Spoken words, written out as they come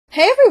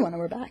Hey everyone,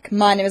 we're back.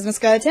 My name is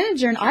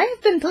MissScarletTanager, and I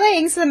have been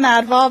playing some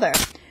Mad Father.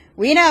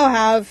 We now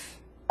have...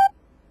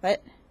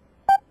 What?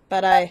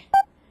 But I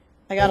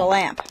got a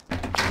lamp.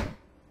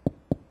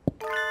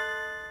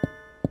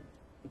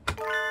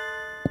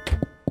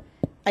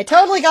 I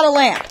totally got a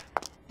lamp.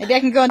 Maybe I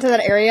can go into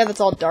that area that's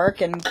all dark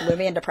and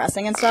gloomy and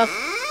depressing and stuff.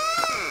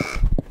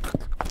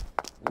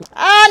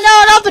 Ah,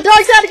 no, not the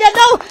dog's out again!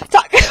 No!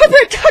 Talk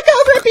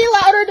over, be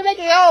louder to make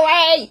it go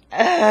away!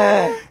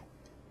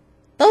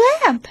 The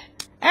lamp!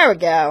 There we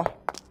go.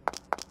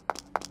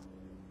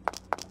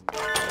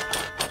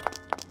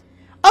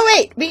 Oh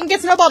wait, we can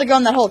get Snowball to go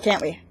in that hole,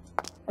 can't we?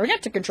 Are we gonna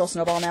have to control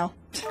Snowball now?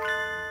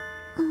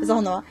 There's a hole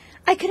in the wall.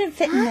 I couldn't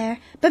fit in there,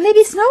 but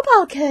maybe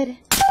Snowball could.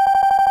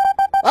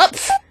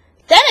 Whoops!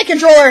 Damn it,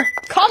 controller!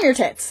 Calm your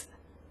tits.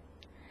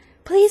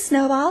 Please,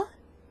 Snowball.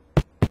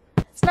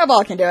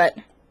 Snowball can do it.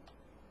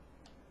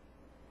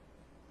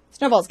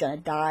 Snowball's gonna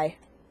die.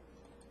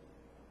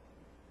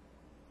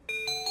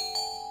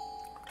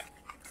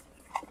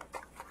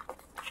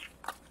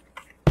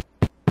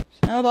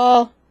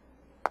 Snowball.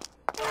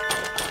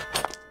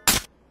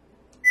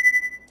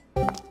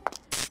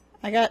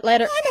 I got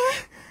lighter.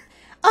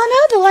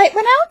 Oh no, the light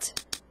went out?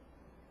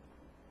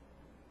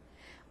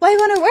 Why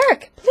won't it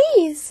work?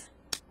 Please.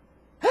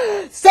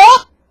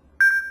 Stop!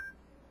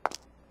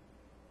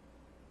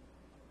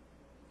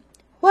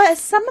 What, is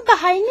someone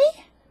behind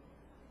me?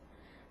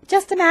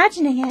 Just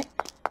imagining it.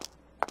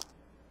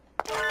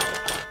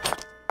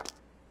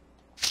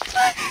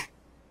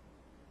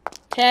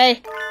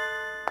 Okay.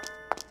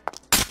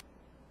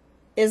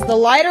 Is the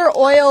lighter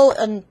oil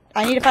and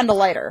I need to find a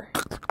lighter.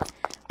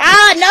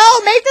 Ah, no!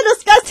 Make the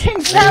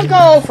disgusting sound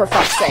go, for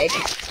fuck's sake.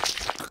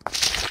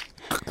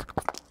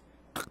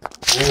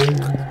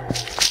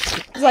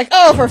 It's like,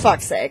 oh, for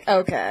fuck's sake.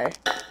 Okay.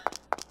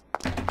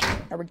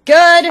 Are we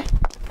good?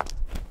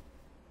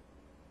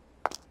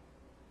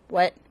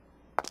 What?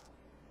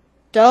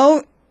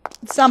 Don't...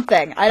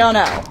 something. I don't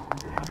know.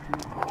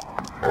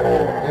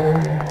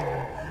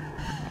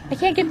 I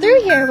can't get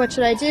through here. What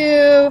should I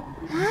do?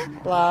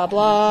 Blah,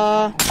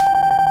 blah.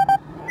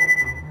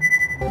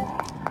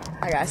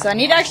 Okay, so I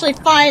need to actually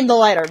find the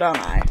lighter, don't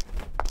I?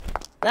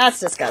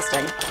 That's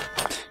disgusting.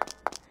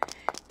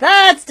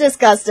 That's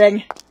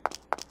disgusting.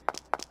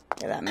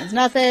 Okay, that means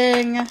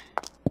nothing.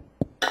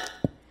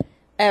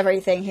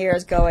 Everything here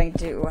is going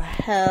to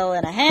hell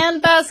in a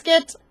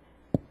handbasket.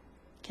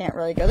 Can't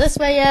really go this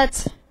way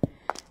yet.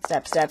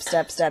 Step, step,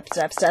 step, step,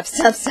 step, step,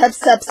 step, step,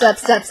 step, step,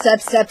 step,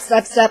 step, step,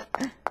 step, step.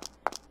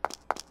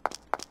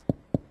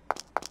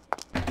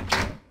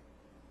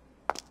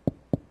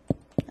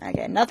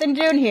 Okay, nothing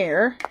to do in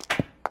here.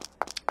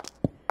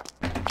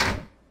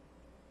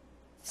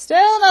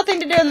 Still nothing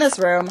to do in this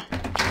room.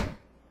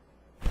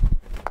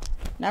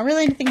 Not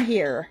really anything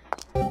here.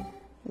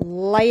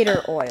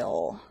 Lighter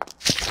oil.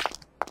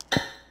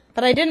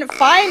 But I didn't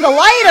find the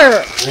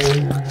lighter!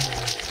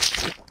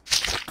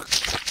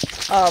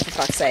 Oh, for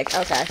fuck's sake.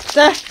 Okay.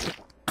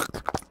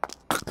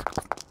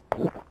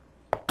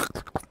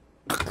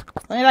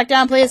 Let me back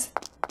down, please.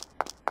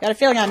 Got a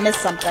feeling I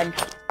missed something.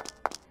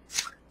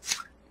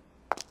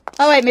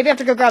 Oh wait, maybe I have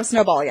to go grab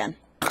Snowball again.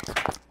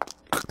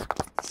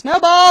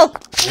 Snowball!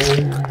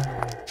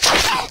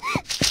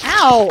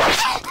 Ow!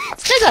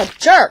 This guy's a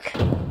jerk!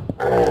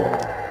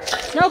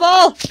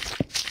 Snowball!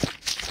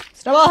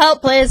 Snowball,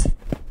 help, please!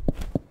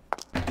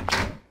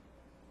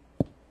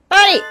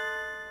 Buddy!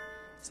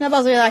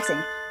 Snowball's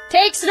relaxing.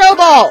 Take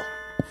Snowball!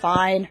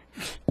 Fine.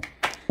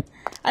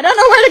 I don't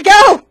know where to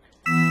go!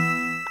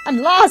 I'm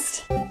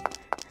lost!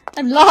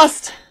 I'm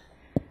lost!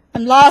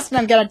 I'm lost and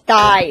I'm gonna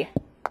die.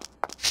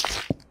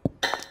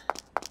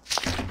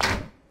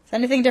 Is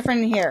anything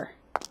different in here?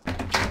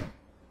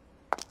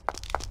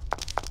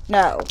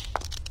 No.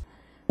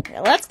 Okay,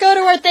 let's go to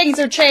where things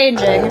are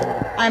changing.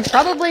 I'm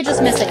probably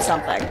just missing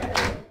something.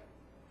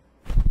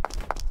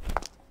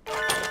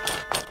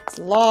 It's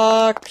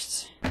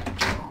locked.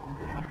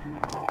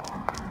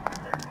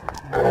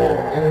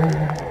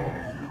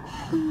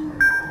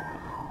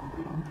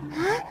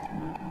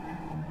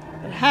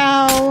 But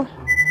how?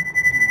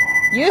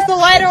 Use the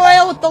lighter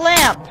oil with the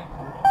lamp.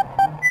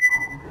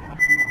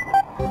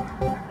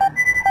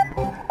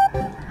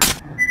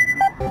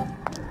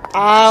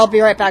 I'll be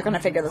right back when I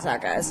figure this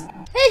out, guys.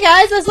 Hey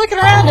guys, I was looking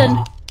around and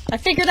I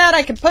figured out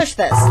I could push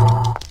this.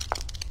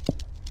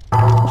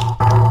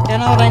 Don't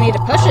know what I need to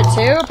push it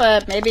to,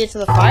 but maybe to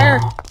the fire.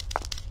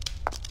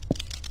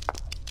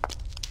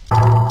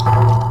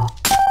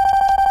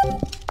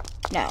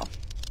 No.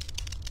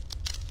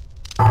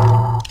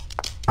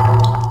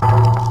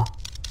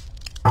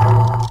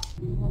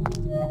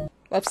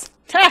 Whoops.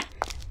 Ha!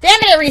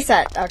 Damn it, it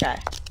reset! Okay.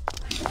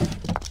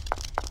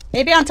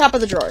 Maybe on top of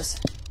the drawers.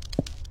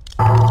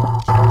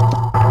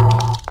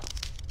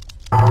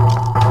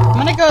 I'm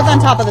gonna go with on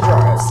top of the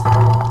drawers.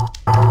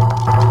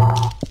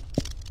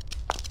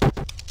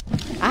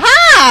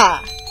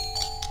 Aha!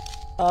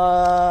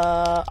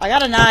 I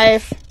got a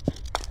knife.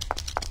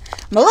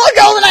 I'm a little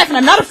girl with a knife and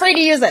I'm not afraid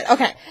to use it.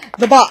 Okay,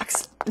 the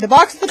box. The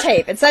box with the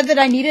tape. It said that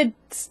I needed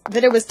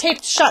that it was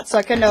taped shut so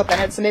I couldn't open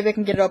it, so maybe I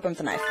can get it open with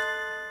a knife.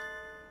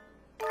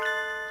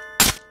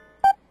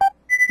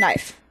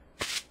 Knife.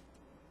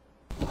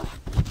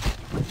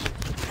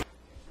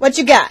 What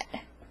you got?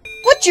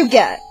 What you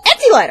got?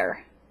 Empty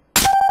lighter!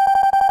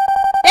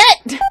 Damn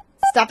it!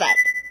 Stop that.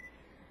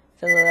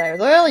 Fill the lighter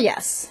with oil,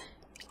 yes.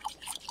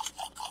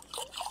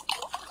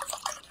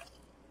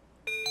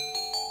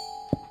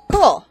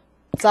 Cool.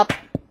 What's up?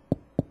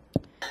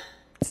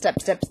 Step,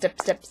 step,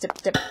 step, step, step,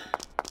 step.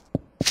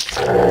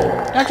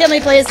 Don't kill me,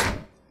 please.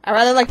 I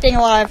rather like being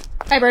alive.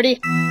 Hi, birdie.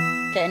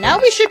 Okay, now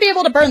we should be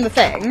able to burn the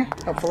thing.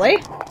 Hopefully.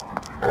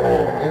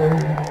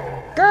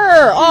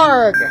 Grr!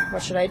 Arg!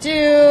 What should I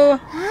do?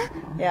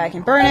 Yeah, I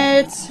can burn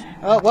it.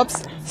 Oh,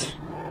 whoops.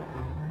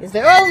 Is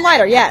there oil and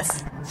lighter?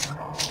 Yes.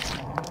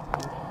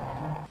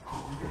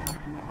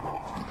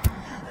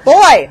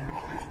 Boy!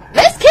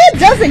 This kid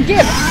doesn't give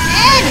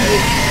any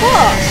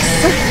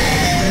fucks!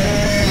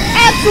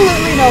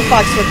 Absolutely no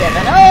fucks were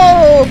given.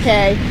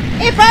 Okay.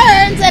 It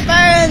burns! It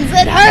burns!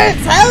 It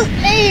hurts! Help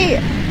me!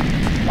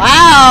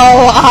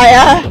 Wow,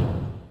 Aya!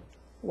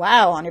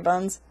 Wow, honey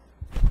buns.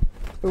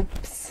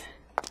 Oops.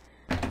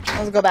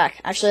 Let's go back.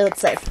 Actually, let's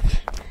save.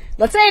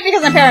 Let's save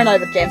because I'm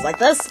paranoid with games like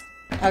this.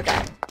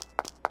 Okay.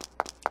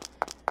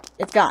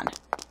 It's gone.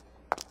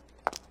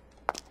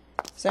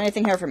 Is there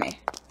anything here for me?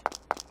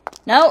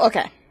 No?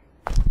 Okay.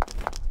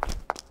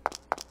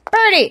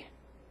 Birdie!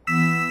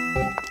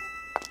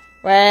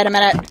 Wait a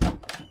minute.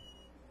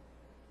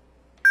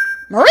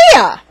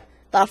 Maria!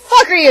 The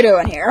fuck are you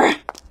doing here?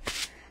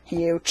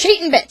 You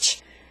cheating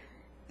bitch.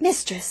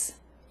 Mistress,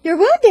 you're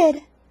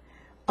wounded.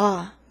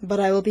 Ah, but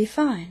I will be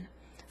fine.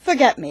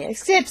 Forget me.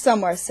 Escape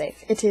somewhere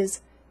safe. It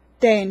is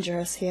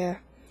dangerous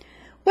here.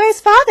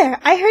 Where's father?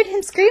 I heard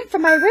him scream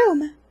from my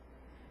room.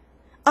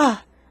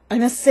 Ah, I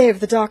must save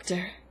the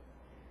doctor.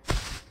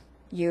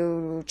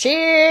 You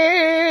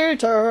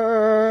cheater!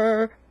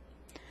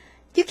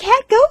 You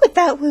can't go with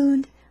that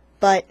wound.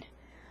 But...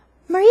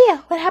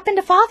 Maria, what happened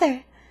to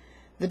father?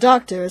 The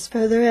doctor is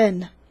further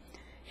in.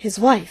 His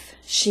wife,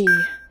 she...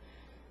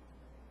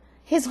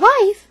 His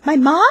wife? My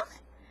mom?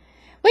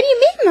 What do you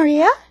mean,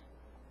 Maria? ...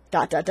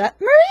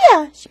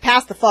 Maria! She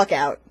passed the fuck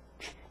out.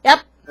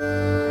 Yep.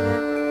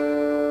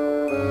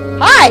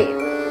 Hi!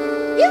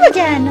 You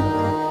again!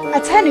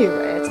 At any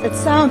rate, it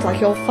sounds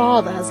like your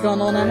father has gone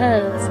on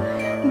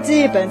ahead,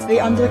 deep into the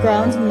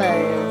underground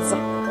maze.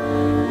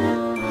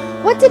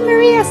 What did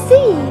Maria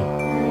see?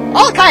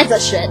 All kinds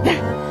of shit!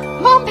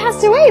 Mom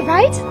passed away,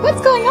 right?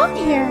 What's going on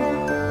here?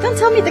 Don't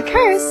tell me the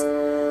curse.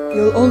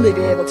 You'll only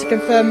be able to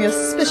confirm your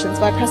suspicions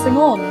by pressing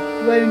on,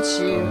 won't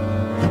you?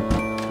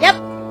 Yep.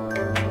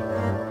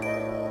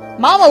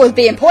 Mama was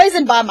being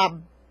poisoned by my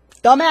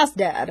dumbass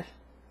dad.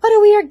 What a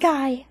weird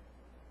guy.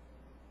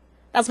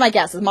 That's my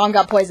guess, his mom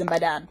got poisoned by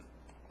dad.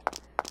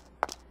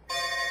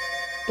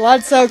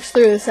 Blood soaked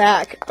through the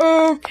sack.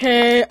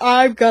 Okay,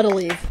 I've gotta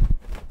leave.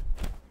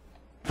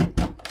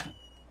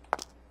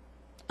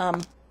 Oh,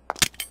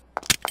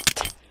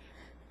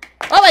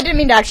 I didn't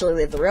mean to actually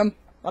leave the room.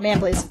 Let me in,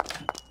 please.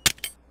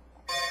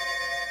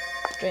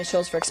 Drain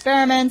tools for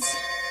experiments.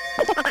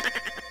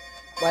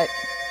 What?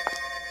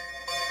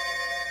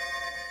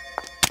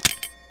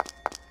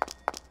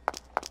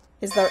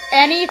 Is there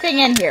anything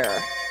in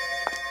here?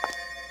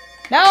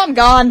 No, I'm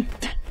gone.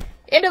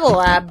 Into the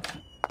lab.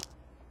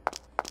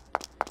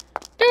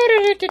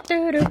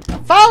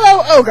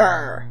 Follow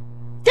Ogre!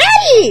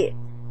 Daddy!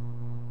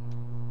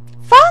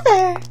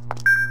 Father!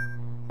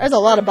 There's a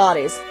lot of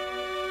bodies.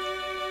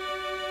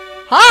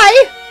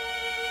 Hi!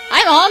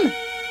 Hi, Mom!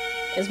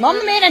 Is Mom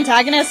the main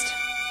antagonist?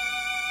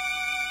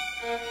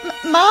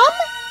 Mom?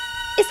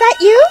 Is that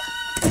you?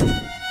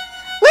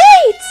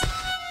 Wait!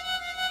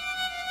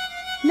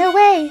 No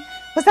way.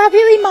 Was that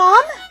really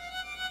Mom?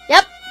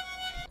 Yep.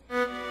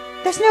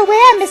 There's no way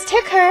I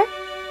mistook her.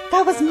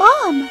 That was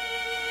Mom.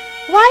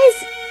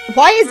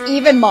 Why is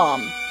even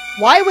Mom?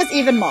 Why was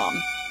even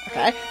Mom?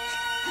 Okay.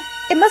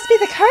 It must be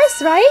the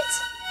curse, right?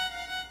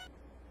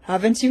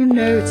 Haven't you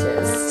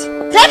noticed?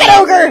 Damn it,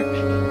 Ogre!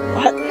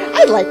 What?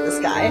 I like this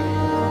guy.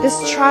 This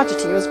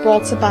tragedy was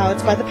brought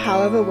about by the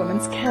power of a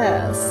woman's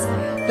curse.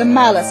 The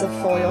malice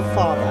for your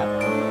father.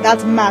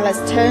 That malice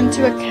turned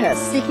to a curse,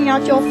 seeking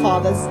out your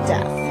father's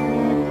death.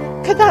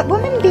 Could that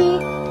woman be...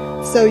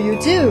 So you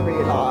do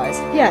realize?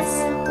 Yes,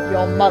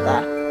 your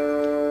mother.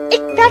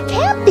 That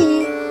can't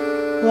be.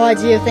 Why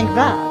do you think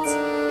that?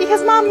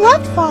 Because Mom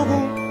loved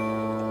Father.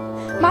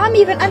 Mom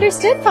even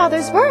understood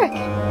Father's work.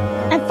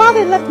 And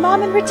Father loved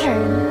Mom in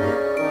return.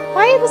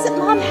 Why wasn't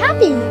Mom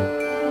happy?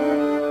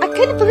 I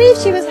couldn't believe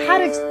she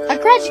had a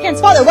grudge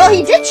against Father. Well,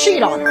 he did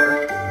cheat on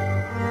her.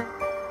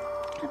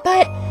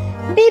 But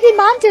maybe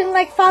Mom didn't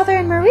like Father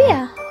and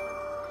Maria.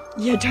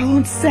 You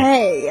don't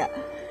say.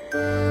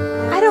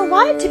 I don't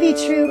want it to be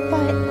true,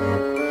 but...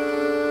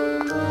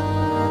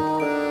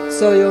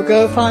 So you'll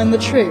go find the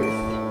truth. ...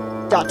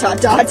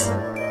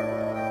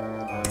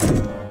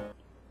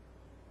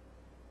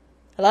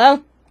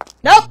 Hello?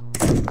 Nope!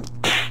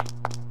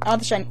 Oh,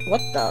 the shiny.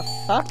 What the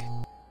fuck?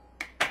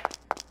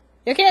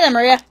 You okay there,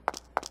 Maria?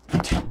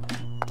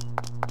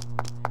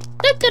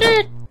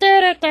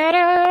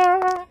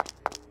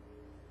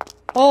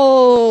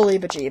 Holy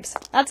bejeebs.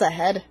 That's a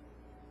head.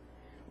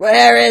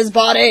 Where is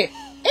body?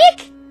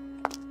 Eek!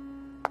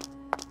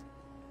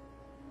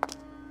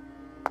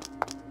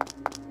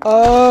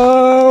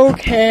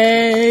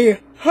 Okay.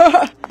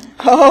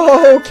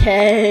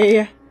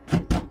 Okay.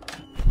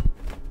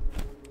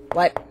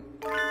 What?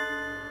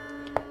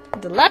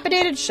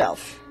 Dilapidated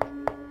shelf.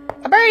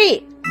 A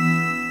birdie!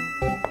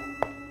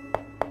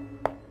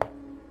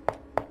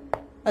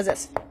 What's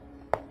this?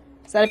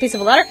 Is that a piece of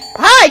a ladder?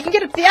 Ah, I can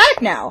get up to the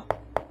attic now!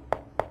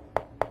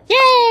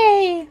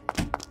 Yay!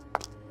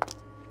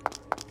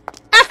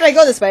 After I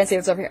go this way and see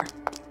what's over here.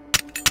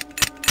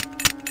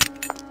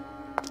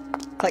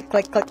 Click,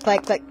 click, click,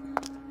 click, click.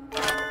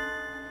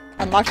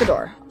 Unlock the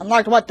door.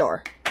 Unlocked what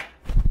door?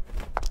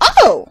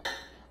 Oh!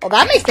 Well,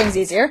 that makes things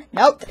easier.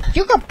 Nope.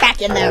 You go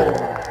back in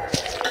there.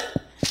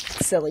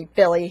 Silly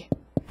Billy.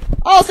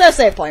 Also,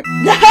 save point.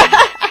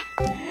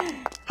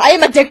 I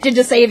am addicted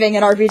to saving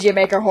in RPG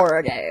Maker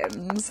horror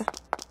games.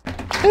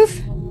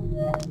 Oof.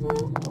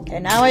 Okay,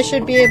 now I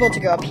should be able to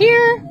go up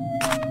here.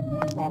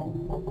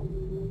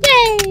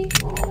 Yay!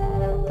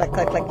 Click,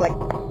 click, click, click.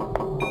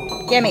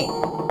 Gimme.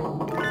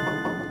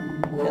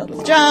 Filled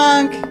with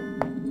junk. Is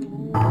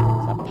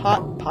that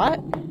pot? Pot?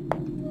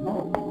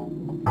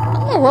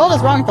 What in the world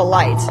is wrong with the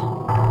light?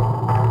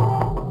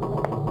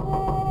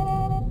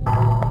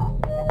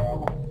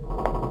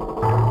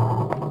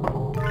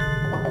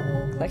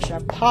 Collection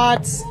of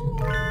pots.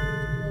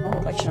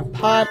 Collection of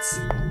pots.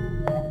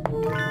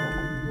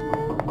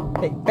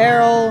 Big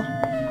barrel.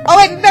 Oh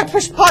wait, we better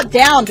push the pot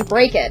down to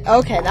break it.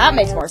 Okay, that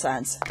makes more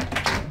sense.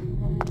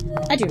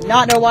 I do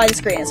not know why the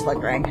screen is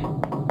flickering.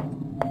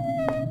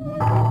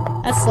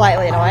 That's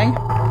slightly annoying.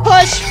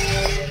 Push!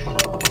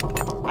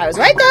 I was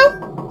right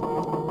though!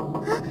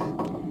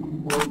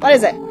 What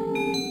is it?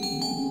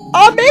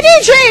 A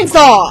mini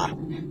chainsaw!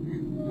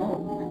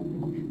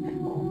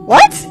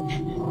 What?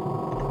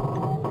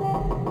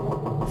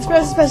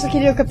 Press a special key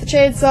to hook up the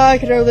chainsaw. It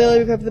can only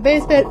be equipped to the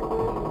basement.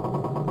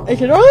 It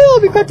can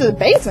only be equipped to the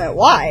basement?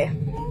 Why?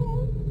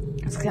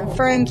 It's a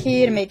confirm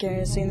key to make it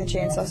using the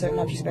chainsaw. Certain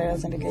objects better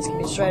than because can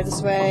be destroyed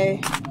this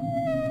way.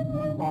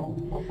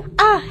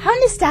 Ah, how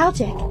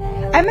nostalgic.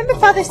 I remember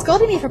Father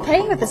scolding me for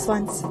playing with this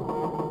once.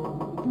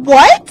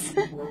 What?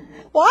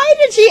 Why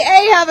did she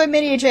A, have a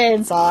mini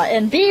chainsaw,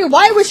 and B,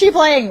 why was she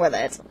playing with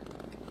it?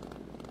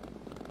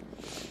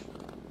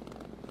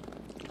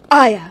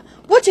 Aya,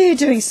 what are you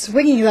doing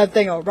swinging that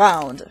thing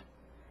around?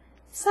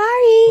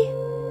 Sorry.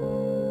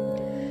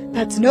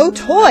 That's no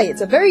toy.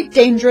 It's a very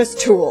dangerous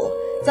tool.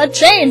 It's a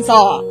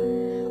chainsaw.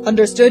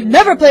 Understood?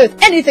 Never play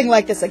with anything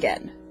like this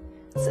again.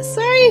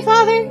 Sorry,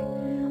 Father.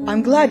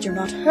 I'm glad you're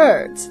not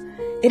hurt.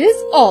 It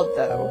is odd,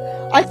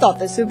 though. I thought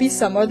this would be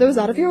somewhere that was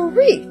out of your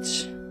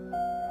reach.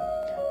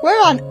 Where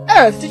on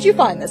earth did you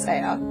find this,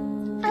 Aya?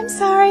 I'm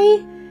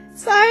sorry.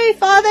 Sorry,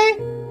 Father.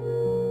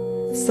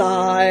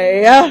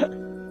 Sigh.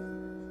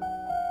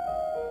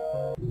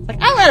 Like,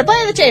 I'm gonna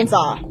play the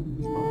chainsaw.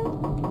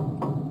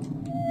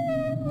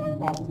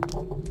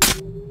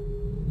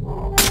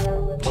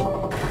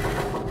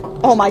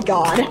 Oh my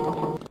god.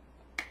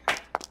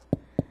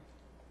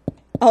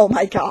 Oh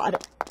my god.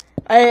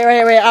 Wait,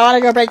 wait, wait. I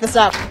wanna go break the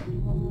stuff.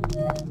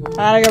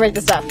 I wanna go break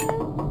the stuff.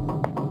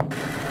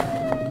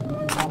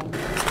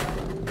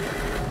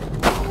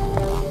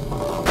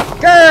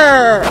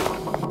 Grrr!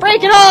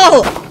 Break it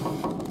all!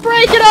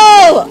 Break it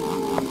all!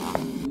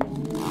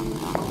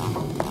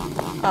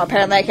 Oh,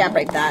 apparently I can't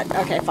break that.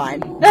 Okay,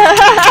 fine.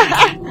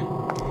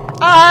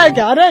 I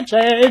got a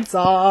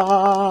chainsaw!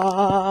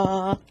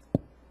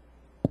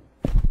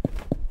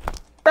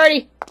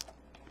 Birdie!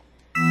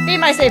 Be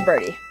my safe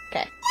birdie.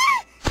 Okay.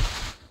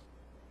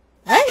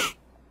 What? I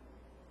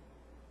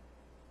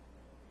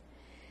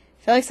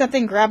feel like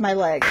something grabbed my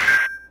leg.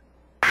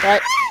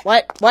 What?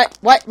 What? What?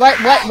 What? What?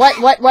 What?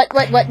 What? What? What?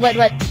 What? What? What?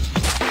 What?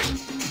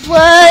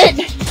 What?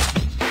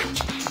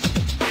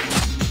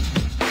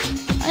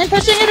 I'm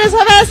pushing it as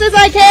fast as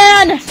I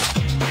can!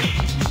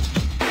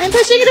 I'm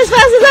pushing it as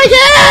fast as I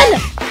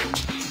can!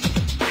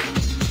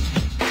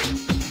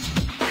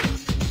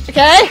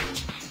 Okay.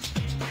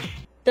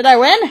 Did I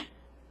win?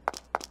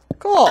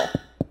 Cool.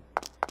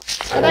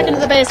 Go back into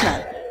the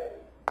basement.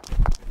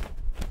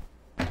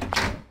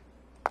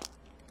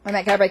 Wait a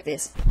minute, can I break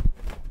these?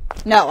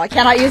 No, I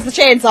cannot use the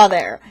chainsaw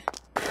there.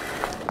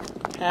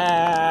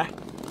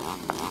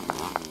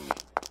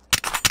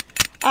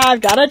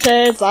 I've got a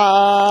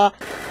chainsaw.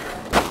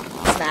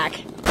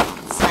 Smack.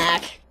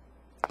 Smack.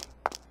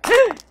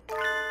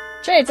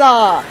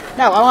 Chainsaw!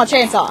 No, I want a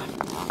chainsaw.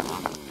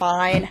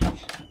 Fine.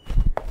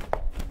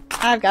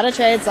 I've got a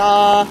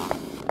chainsaw.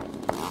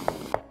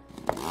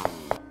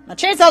 Now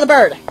chainsaw the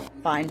bird.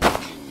 Fine.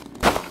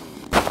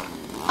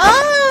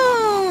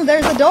 Oh,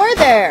 there's a door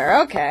there.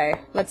 Okay,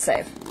 let's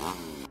save.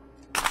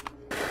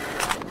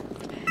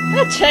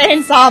 The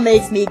chainsaw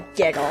makes me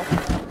giggle.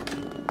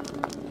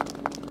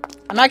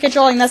 I'm not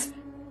controlling this.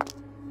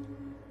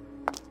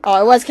 Oh,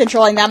 I was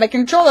controlling that. My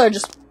controller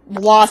just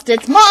lost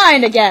its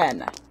mind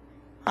again.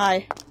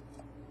 Hi.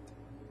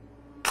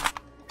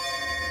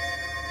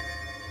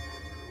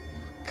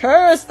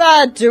 Curse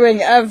that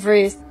doing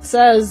every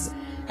says,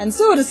 and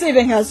so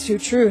deceiving as to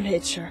true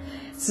nature.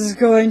 This is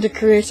going to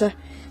create a...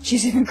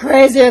 She's even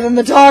crazier than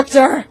the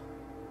doctor!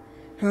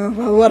 Oh,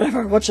 well,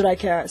 whatever. What should I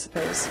care, I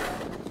suppose?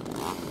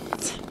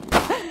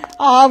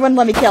 Aw, wouldn't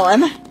let me kill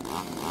him.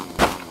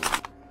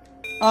 I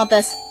want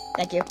this.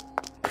 Thank you.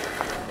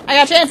 I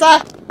got a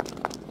chainsaw!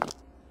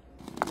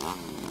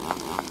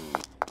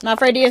 Not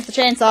afraid to use the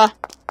chainsaw.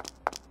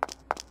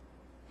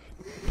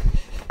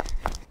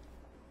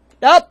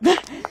 Nope!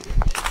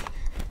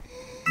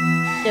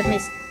 Give me...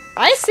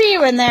 I see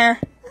you in there!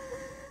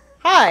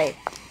 Hi!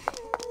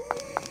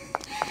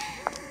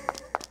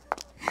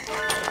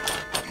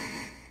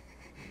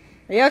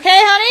 Are you okay,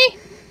 honey?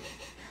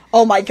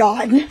 Oh my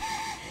god.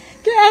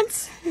 Can't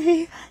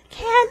see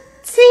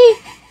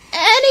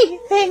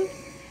anything.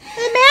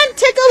 The man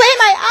took away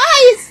my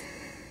eyes!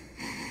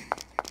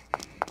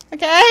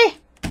 Okay.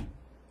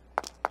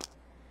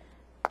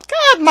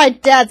 God, my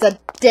dad's a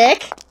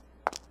dick.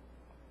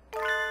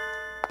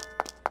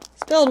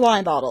 Spilled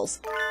wine bottles.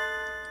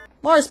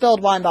 More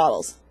spilled wine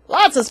bottles.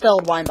 Lots of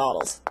spilled wine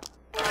bottles.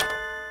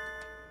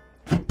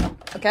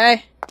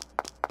 Okay.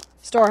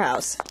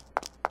 Storehouse.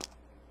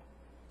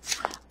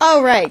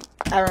 Oh, right.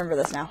 I remember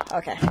this now.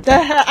 Okay.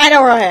 I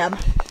know where I am.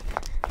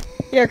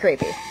 You're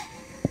creepy.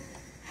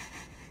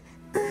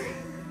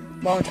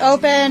 Won't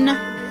open.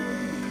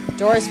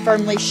 Door is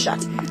firmly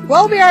shut.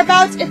 Well, we are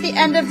about at the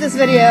end of this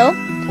video.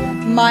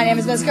 My name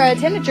is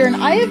MissScarletTanager, and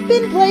I have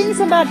been playing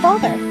some Bad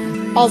Father.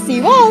 I'll see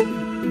you all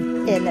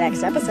in the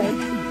next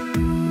episode.